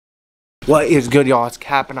What is good, y'all? It's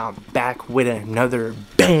Cap and I'm back with another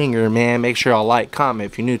banger, man. Make sure y'all like,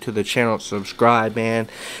 comment. If you're new to the channel, subscribe, man.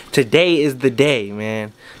 Today is the day,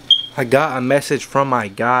 man. I got a message from my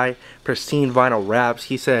guy, Pristine Vinyl Wraps.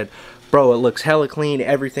 He said, bro, it looks hella clean,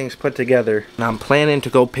 everything's put together, and I'm planning to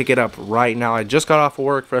go pick it up right now. I just got off of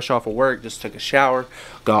work, fresh off of work, just took a shower,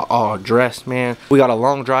 got all dressed, man. We got a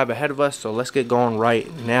long drive ahead of us, so let's get going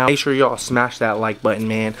right now. Make sure y'all smash that like button,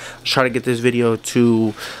 man. Let's try to get this video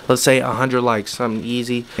to, let's say, 100 likes, something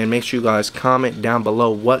easy. And make sure you guys comment down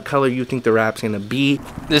below what color you think the wrap's gonna be.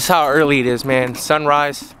 This is how early it is, man.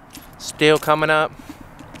 Sunrise still coming up.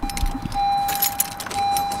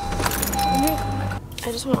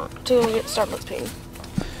 I just want to go get Starbucks paid.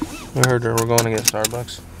 I heard her. We're going to get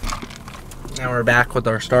Starbucks. Now we're back with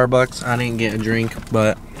our Starbucks. I didn't get a drink,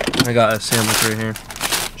 but I got a sandwich right here.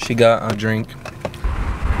 She got a drink.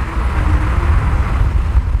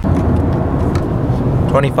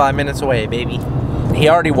 25 minutes away, baby. He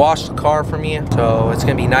already washed the car for me, so it's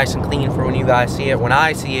gonna be nice and clean for when you guys see it. When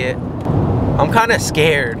I see it, I'm kind of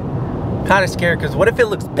scared. Because what if it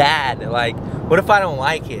looks bad? Like, what if I don't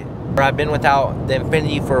like it? I've been without the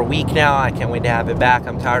Infiniti for a week now. I can't wait to have it back.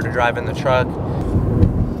 I'm tired of driving the truck.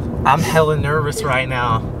 I'm hella nervous right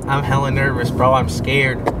now. I'm hella nervous, bro. I'm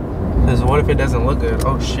scared. Because what if it doesn't look good?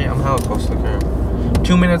 Oh shit, I'm hella close to the curb.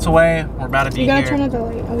 2 minutes away. We're about to be here. You gotta turn out the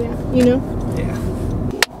light. Oh yeah, you know?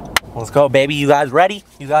 Yeah. Let's go, baby. You guys ready?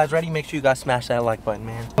 You guys ready? Make sure you guys smash that like button,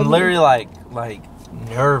 man. I'm literally like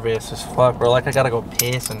nervous as fuck, bro. Like I gotta go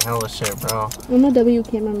piss and hella shit, bro. I'm a W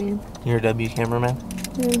cameraman. You're a W cameraman?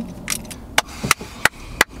 Yeah.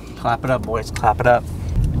 Clap it up, boys. Clap it up.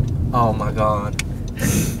 Oh my god.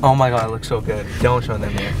 Oh my god, it looks so good. Don't show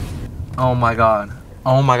them here. Oh my god.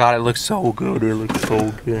 Oh my god, it looks so good. It looks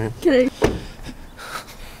so good. Okay.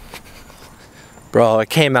 Bro,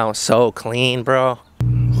 it came out so clean, bro.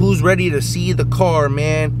 Who's ready to see the car,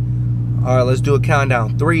 man? Alright, let's do a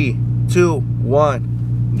countdown. 3, 2,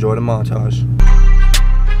 1. Enjoy the montage.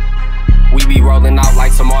 We be rolling out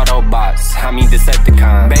like some Autobots, I mean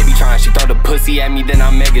Decepticon. Baby trying, she throw the pussy at me, then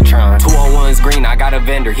I'm Megatron. 201's green, I got a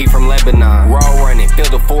vendor, he from Lebanon. We're all running, fill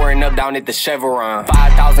the 4 and up down at the Chevron.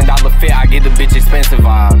 $5,000 fit, I get the bitch expensive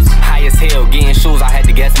vibes. High as hell, getting shoes, I had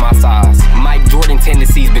to guess my size. Mike Jordan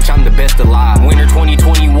tendencies, bitch, I'm the best alive. Winter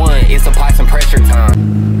 2021, it's apply some pressure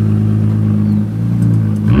time.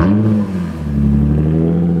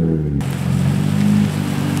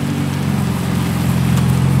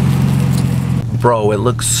 Bro, it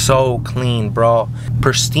looks so clean, bro.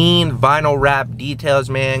 Pristine Vinyl Wrap details,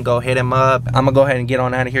 man. Go hit him up. I'm gonna go ahead and get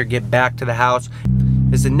on out of here, get back to the house.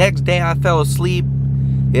 It's the next day I fell asleep.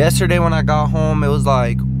 Yesterday when I got home, it was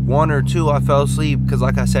like 1 or 2 I fell asleep because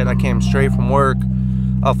like I said, I came straight from work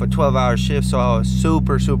off a 12-hour shift, so I was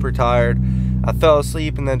super tired. I fell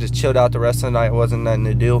asleep and then just chilled out the rest of the night. It wasn't nothing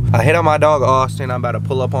to do. I hit on my dog Austin. I'm about to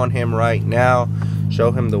pull up on him right now,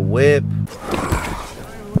 show him the whip.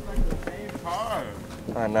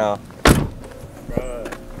 I know. Bro.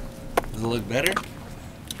 Does it look better?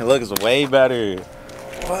 It looks way better.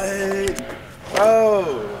 What?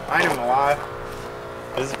 Bro, I ain't even gonna lie.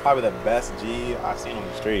 This is probably the best G I've seen on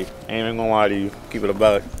the street. I ain't even gonna lie to you. Keep it a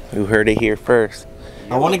buck. You heard it here first.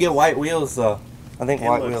 Yeah. I want to get white wheels though. I think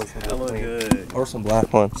white wheels look good. or some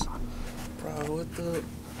black ones. Bro, what the?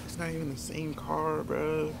 It's not even the same car,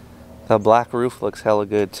 bro. The black roof looks hella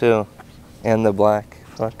good too, and the black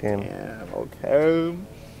fucking. Yeah, okay.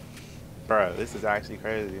 Bro, this is actually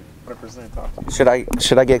crazy. 100% talk to you.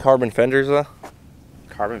 Should I get carbon fenders though?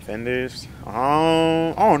 Carbon fenders?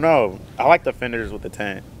 I don't know. I like the fenders with the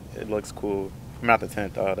tint. It looks cool. Not the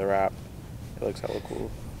tint though, the wrap. It looks hella cool.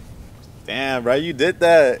 Damn, bro, you did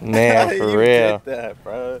that. Man, for you real. Did that,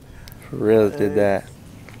 bro. For real, did that.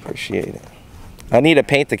 Appreciate it. I need to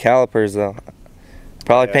paint the calipers though.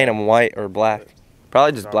 Probably paint them white or black.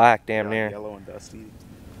 Probably just black, damn near. Yellow and dusty.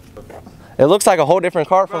 It looks like a whole different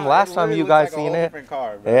car from last time you guys seen it. Different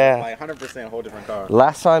car, bro. Yeah. Like 100% whole different car.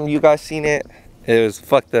 Last time you guys seen it, it was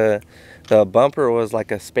the bumper was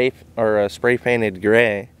like a spray painted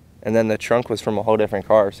gray, and then the trunk was from a whole different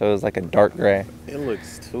car, so it was like a dark gray. It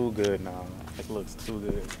looks too good now. It looks too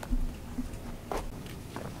good.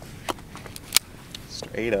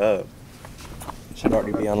 Straight up. Should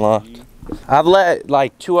already be unlocked. I've let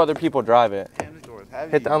like 2 other people drive it. Damn, this door is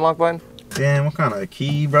heavy. Hit the unlock button. Damn, what kind of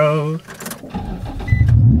key, bro?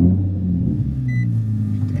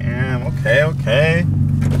 Damn, okay.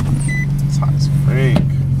 It's hot as freak.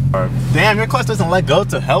 Damn, your clutch doesn't let go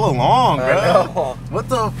to hella long, bro. What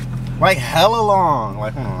the? Like hella long.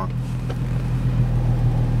 Like, hold on.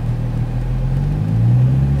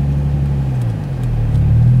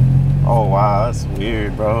 Oh wow, that's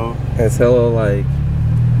weird, bro. It's hella like.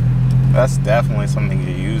 That's definitely something to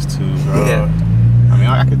get used to, bro. Yeah. I mean,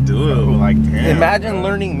 I could do it, but like, damn. Imagine bro.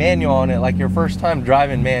 learning manual on it, like your first time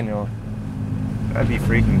driving manual. That'd be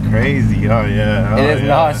freaking crazy. Oh yeah. It is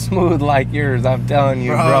not smooth like yours, I'm telling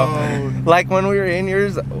you, bro. Bro. Like when we were in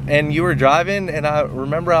yours and you were driving, and I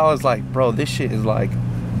remember I was like, bro, this shit is like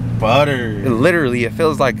Butter. literally, it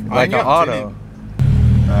feels like an auto.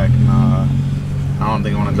 Heck nah. I don't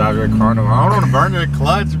think I want to drive your car no more. I don't want to burn your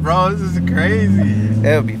clutch, bro. This is crazy.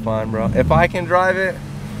 It would be fun, bro. If I can drive it.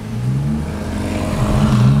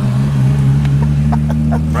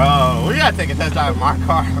 Bro, we gotta take a test drive of my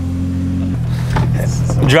car.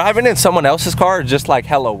 Driving in someone else's car is just like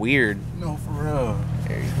hella weird. No, for real.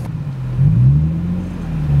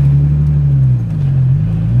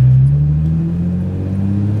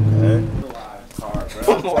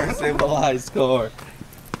 More civilized car.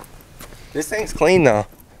 This thing's clean though.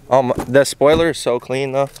 The spoiler is so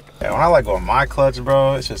clean though. Yeah, when I let go of my clutch,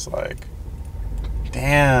 bro, it's just like,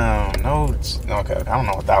 damn, no, okay, I don't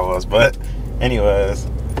know what that was, but anyways.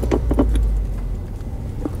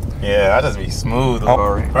 Yeah, I just be smooth.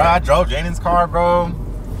 Bro, I drove Jaden's car, bro.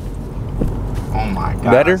 Oh my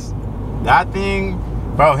god. Better? That thing,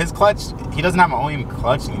 bro, his clutch, he doesn't have my OEM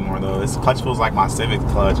clutch anymore though. His clutch feels like my Civic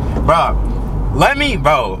clutch. Bro,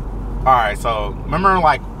 bro. Alright, so remember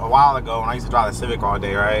like a while ago when I used to drive the Civic all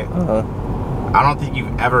day, right? I don't think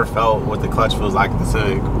you've ever felt what the clutch feels like in the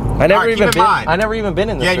Civic. I never even been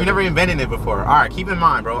in this. Yeah, you never even been in it before. Alright, keep in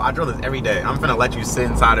mind, bro. I drove this every day. I'm finna let you sit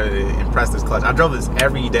inside of it and press this clutch. I drove this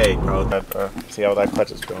every day, bro. See how that clutch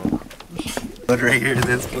is going. Look right here,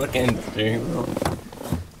 this fucking steering wheel.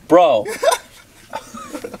 Bro.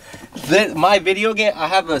 My video game, I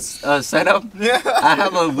have a setup. Yeah. I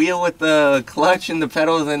have a wheel with the clutch and the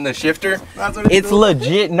pedals and the shifter. That's what it's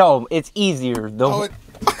legit. No, it's easier.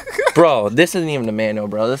 Bro, this isn't even a manual,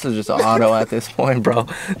 bro. This is just an auto at this point, bro.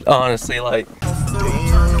 Honestly, like.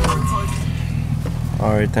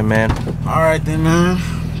 Alright then, man. Alright then, man.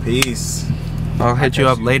 Peace. I'll hit you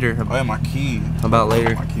up later. Oh yeah, my key. About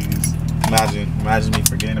later. My keys. Imagine me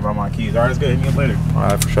forgetting about my keys. Alright, it's good. Hit me up later.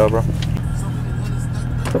 Alright, for sure, bro.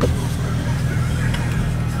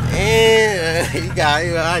 Yeah,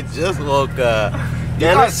 I just woke up. You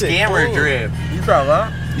got a scammer drip. You thought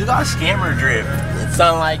what? You got a scammer drip.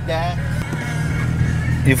 Something like that.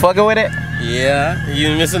 You fucking with it? Yeah.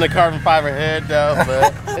 You missing the carbon fiber head though,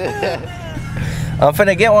 but I'm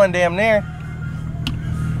finna get one damn near.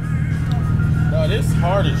 No, this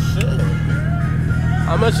hard as shit.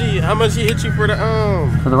 How much he hit you for the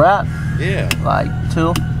For the wrap? Yeah. Like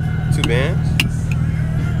 2 bands.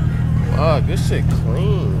 Wow, this shit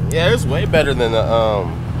clean. Yeah, it's way better than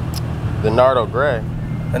the Nardo Gray.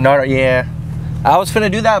 The Nardo, yeah. I was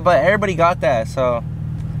finna do that, but everybody got that, so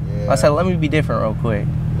yeah. I said, let me be different real quick.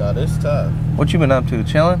 No, this tough. What you been up to?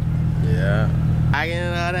 Chilling? Yeah. I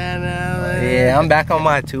can know that now. Yeah, I'm back on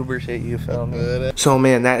my tuber shit, you feel me? So,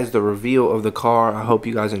 man, that is the reveal of the car. I hope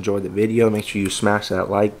you guys enjoyed the video. Make sure you smash that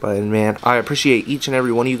like button, man. I appreciate each and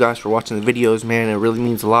every one of you guys for watching the videos, man. It really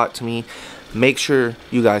means a lot to me. Make sure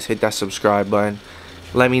you guys hit that subscribe button.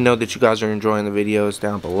 Let me know that you guys are enjoying the videos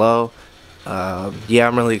down below. Yeah,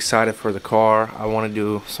 I'm really excited for the car. I want to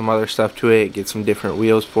do some other stuff to it, get some different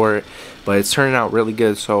wheels for it, but it's turning out really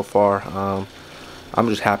good so far. I'm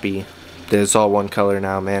just happy that it's all one color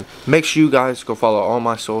now, man. Make sure you guys go follow all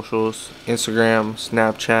my socials, Instagram,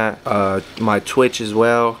 Snapchat, my Twitch as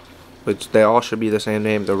well, which they all should be the same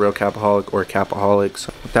name, The Real Capaholic or Capaholics.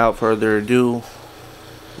 Without further ado,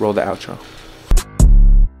 roll the outro.